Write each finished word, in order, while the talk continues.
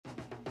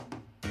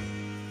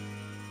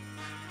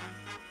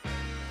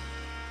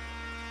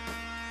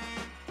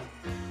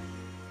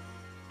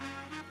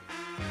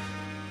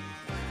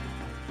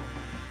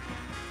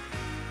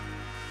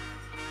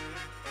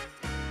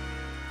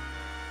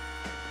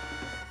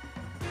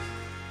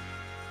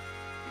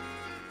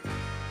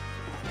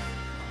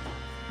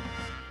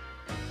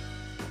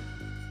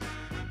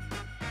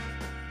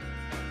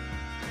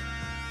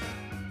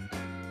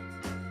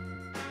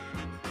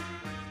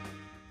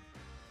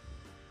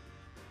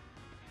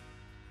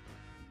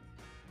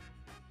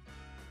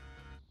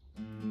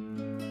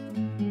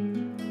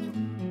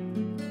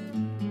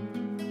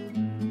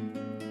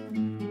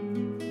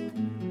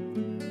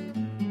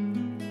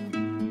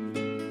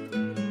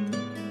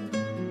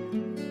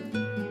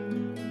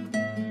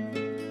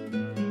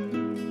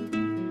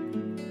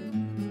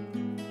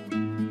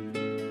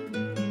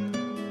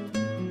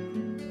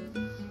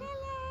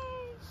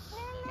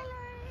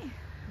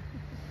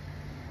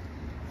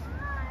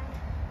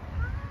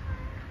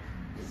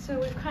So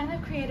we've kind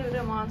of created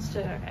a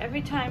monster.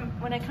 Every time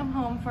when I come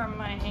home from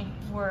my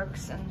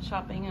works and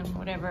shopping and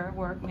whatever,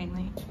 work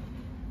mainly,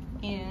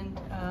 and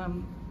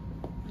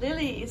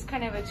Lily is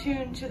kind of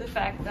attuned to the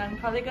fact that I'm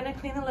probably gonna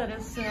clean the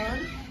litters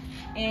soon,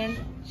 and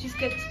she's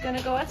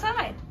gonna go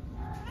outside.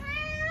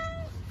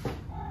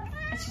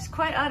 And she's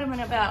quite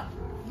adamant about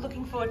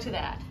looking forward to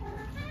that.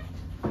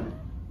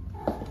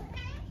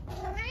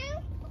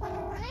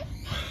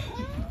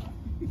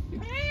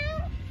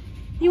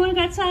 You wanna go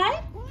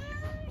outside?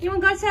 You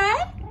wanna go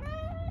outside?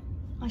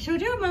 I sure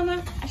do,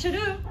 Mama. I sure do.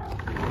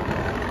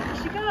 There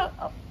she go.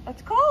 Oh,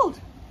 it's cold.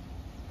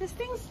 There's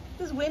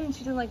wind.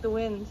 She doesn't like the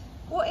wind.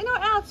 Well, in or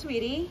out,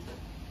 sweetie?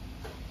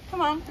 Come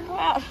on, go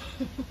out.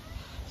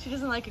 She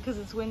doesn't like it because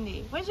it's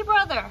windy. Where's your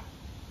brother?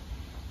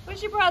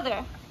 Where's your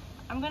brother?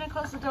 I'm gonna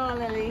close the door,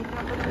 Lily.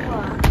 Don't go too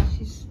far.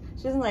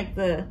 She doesn't like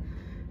the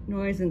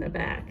noise in the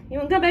back. You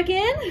wanna go back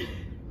in?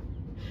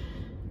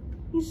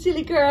 You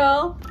silly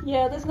girl.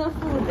 Yeah, there's no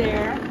food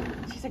there.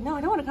 She's like, no,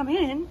 I don't want to come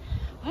in.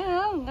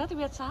 Well, not to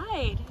be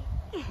outside.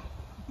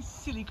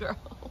 Silly girl.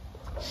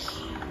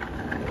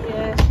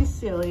 Yeah, she's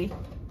silly.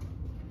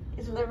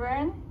 Is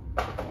Laverne?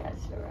 Yeah,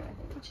 it's Laverne.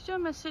 What you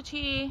doing, Mr.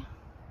 T?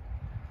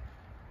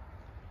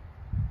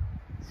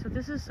 So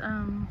this is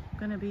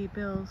gonna be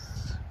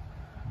Bill's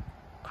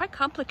quite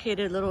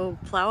complicated little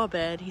flower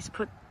bed. He's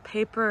put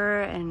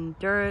paper and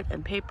dirt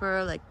and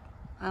paper, like,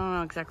 I don't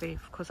know exactly,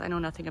 of course I know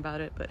nothing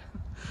about it, but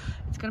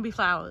it's gonna be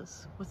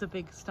flowers with a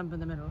big stump in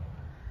the middle.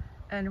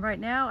 And right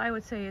now I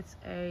would say it's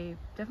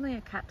definitely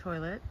a cat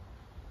toilet.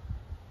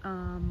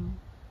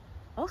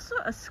 Also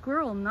a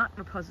squirrel nut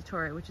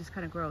repository, which is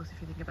kind of gross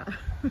if you think about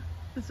it.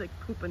 There's like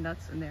poop and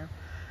nuts in there.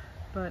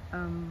 But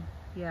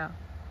yeah.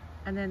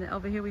 And then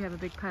over here we have a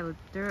big pile of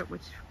dirt,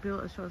 which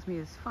Bill assures me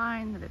is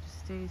fine, that it just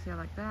stays there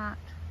like that.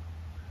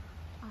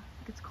 Oh, I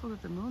think it's cool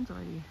that the moon's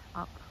already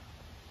up.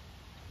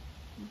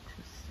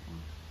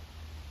 Interesting.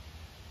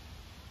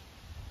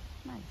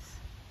 Nice.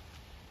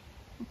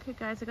 Okay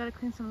guys, I gotta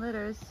clean some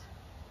litters.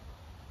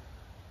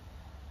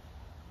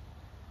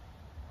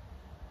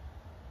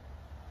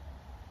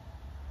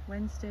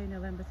 Wednesday,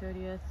 November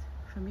 30th.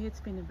 For me, it's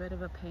been a bit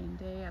of a pain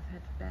day. I've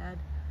had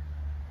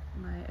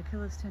my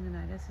Achilles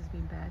tendonitis has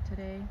been bad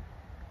today,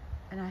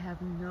 and I have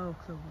no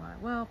clue why.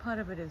 Well, part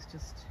of it is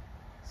just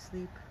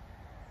sleep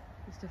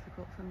is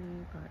difficult for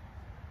me, but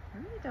I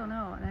really don't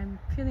know. And I'm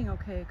feeling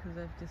okay because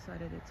I've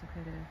decided it's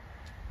okay to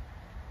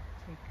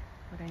take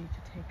what I need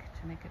to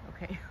take to make it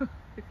okay.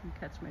 If you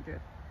catch my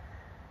drift.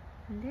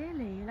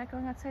 Lily, you like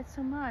going outside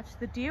so much.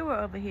 The deer were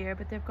over here,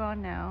 but they've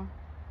gone now.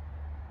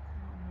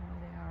 I don't know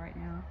where they are right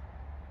now.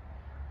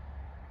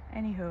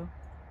 Anywho,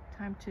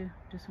 time to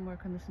do some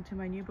work and listen to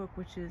my new book,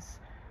 which is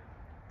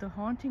The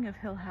Haunting of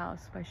Hill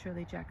House by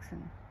Shirley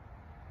Jackson,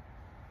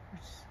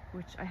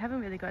 which I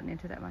haven't really gotten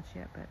into that much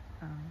yet, but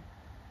I'm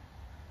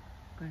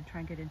going to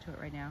try and get into it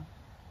right now.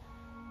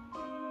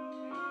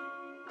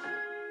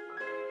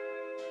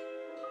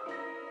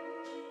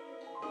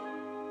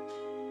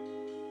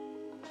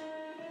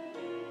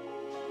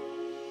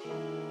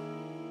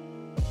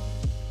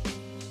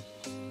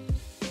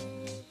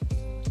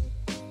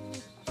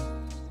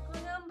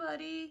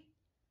 Buddy?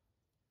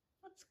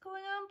 What's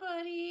going on,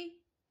 buddy?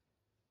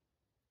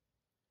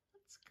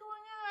 What's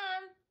going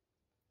on?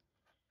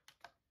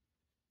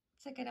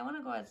 It's like I don't want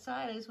to go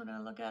outside. I just want to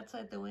look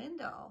outside the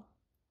window.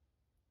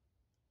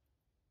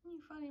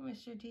 You funny,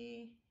 Mr.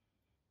 D.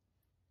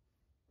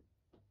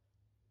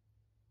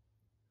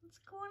 What's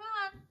going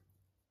on?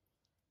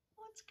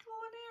 What's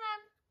going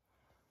on?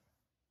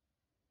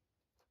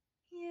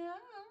 Yeah.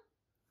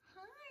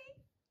 Hi.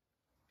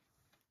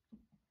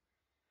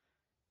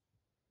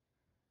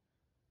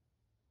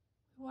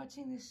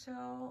 Watching this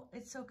show.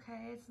 It's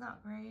okay. It's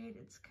not great.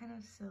 It's kind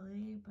of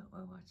silly, but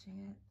we're watching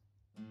it.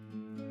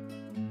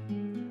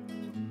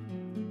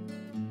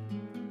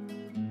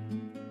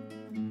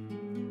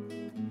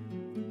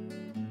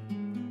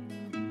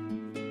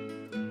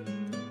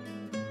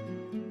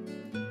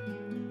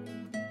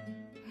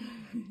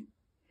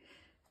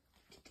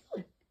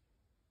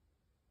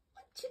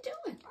 What you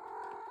doing?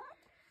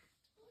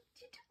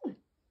 What you doing?